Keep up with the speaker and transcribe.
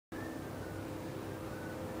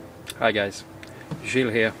Hi guys,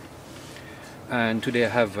 Gilles here, and today I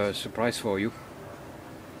have a surprise for you.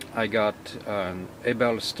 I got an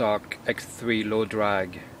Eberlestock X3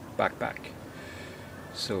 LoDrag backpack,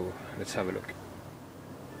 so let's have a look.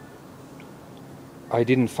 I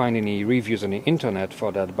didn't find any reviews on the internet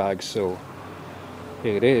for that bag, so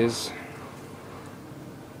here it is.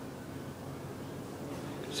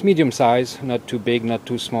 It's medium size, not too big, not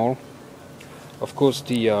too small. Of course,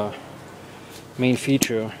 the main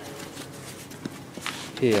feature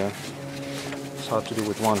here, it's hard to do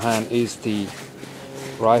with one hand, is the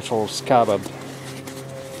rifle scabbard.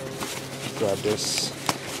 Grab this.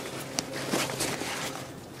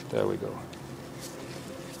 There we go.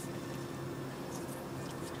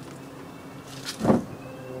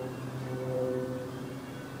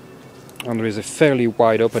 And there is a fairly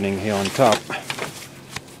wide opening here on top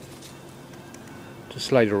to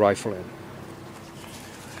slide the rifle in.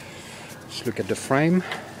 Let's look at the frame.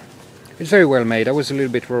 It's very well made. I was a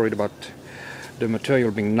little bit worried about the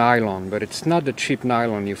material being nylon, but it's not the cheap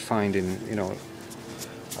nylon you find in,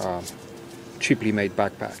 cheaply made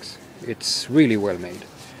backpacks. It's really well made.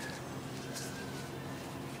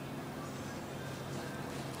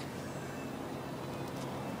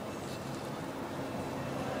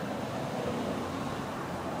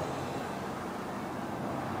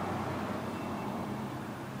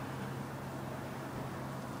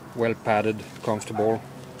 Well padded, comfortable.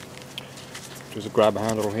 There's a grab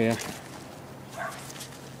handle here.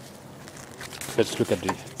 Let's look at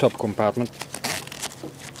the top compartment.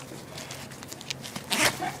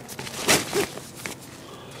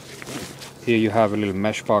 Here you have a little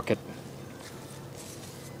mesh pocket.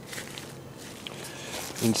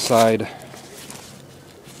 Inside,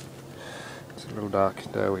 it's a little dark,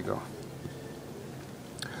 there we go.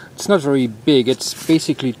 It's not very big, it's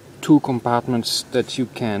basically two compartments that you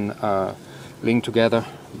can link together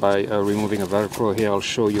by removing a Velcro. Here I'll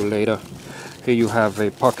show you later. Here you have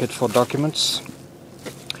a pocket for documents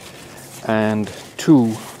and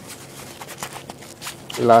two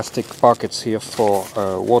elastic pockets here for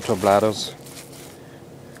water bladders.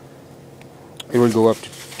 It will go up to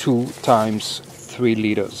 2 times 3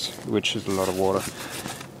 liters, which is a lot of water.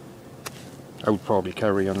 I would probably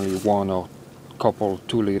carry only one or couple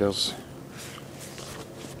 2 liters.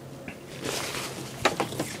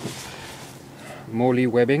 Moly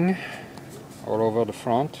webbing all over the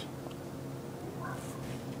front,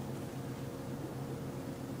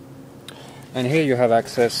 and here you have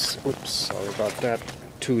access, oops, sorry about that,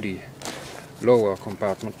 to the lower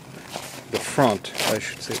compartment, the front, I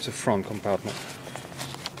should say it's a front compartment.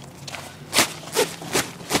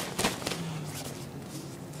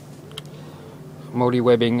 Moly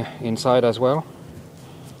webbing inside as well.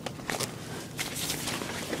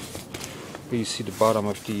 Here you see the bottom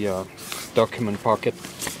of the document pocket.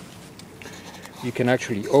 You can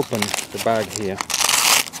actually open the bag here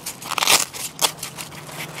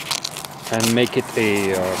and make it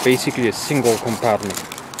a basically a single compartment.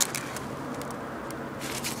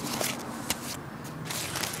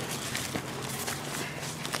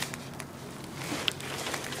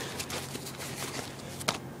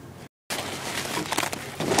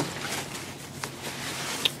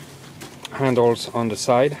 Handles on the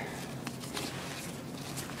side.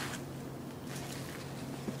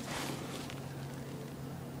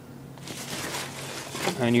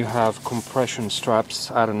 And you have compression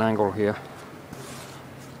straps at an angle here.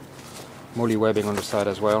 Moly webbing on the side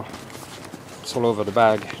as well. It's all over the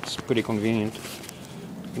bag, it's pretty convenient.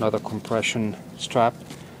 Another compression strap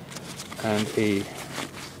and a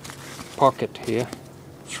pocket here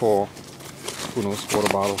for, who knows,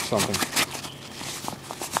 water bottle, something.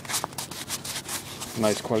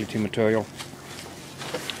 Nice quality material.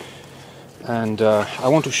 And I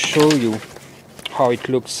want to show you how it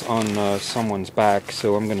looks on someone's back,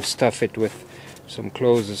 so I'm going to stuff it with some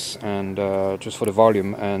clothes and just for the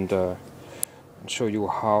volume, and show you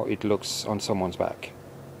how it looks on someone's back.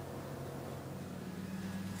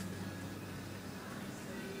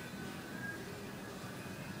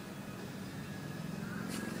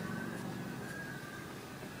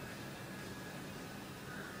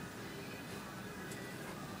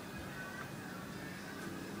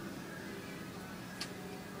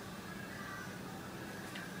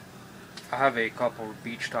 I have a couple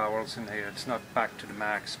beach towels in here. It's not packed to the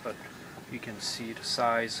max, but you can see the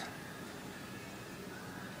size.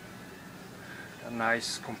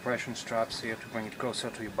 Nice compression straps here to bring it closer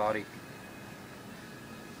to your body.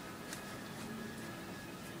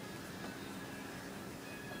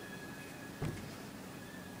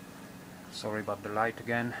 Sorry about the light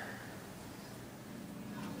again.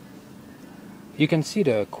 You can see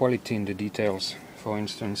the quality in the details. For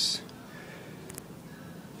instance,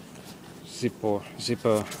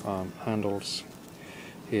 zipper handles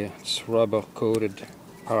here. It's rubber coated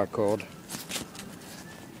paracord,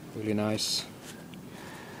 really nice.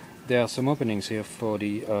 There are some openings here for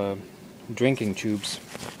the drinking tubes,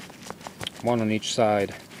 one on each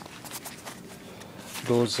side.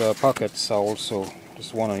 Those pockets are also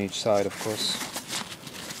just one on each side, of course.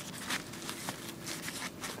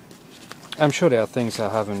 I'm sure there are things I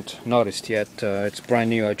haven't noticed yet. It's brand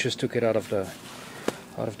new. I just took it out of the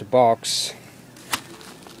box.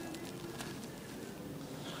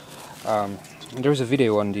 There's a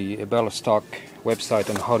video on the Eberlestock website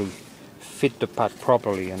on how to fit the pad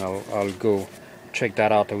properly, and I'll go check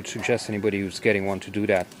that out. I would suggest anybody who's getting one to do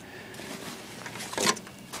that.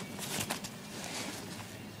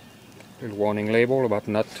 Little warning label about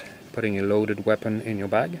not putting a loaded weapon in your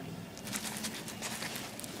bag.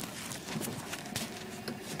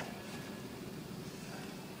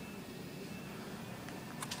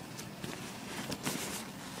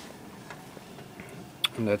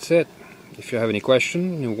 And that's it. If you have any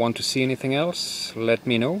question, you want to see anything else, let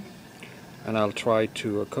me know, and I'll try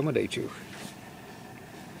to accommodate you.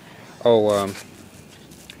 Oh,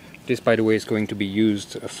 this, by the way, is going to be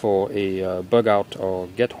used for a bug out or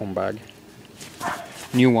get home bag.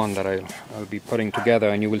 New one that I'll be putting together,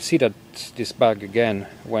 and you will see that this bag again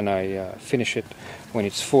when I finish it. When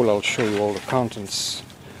it's full, I'll show you all the contents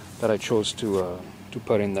that I chose to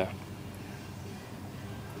put in there.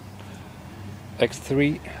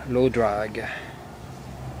 X3 LoDrag.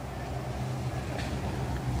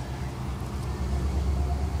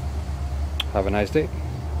 Have a nice day.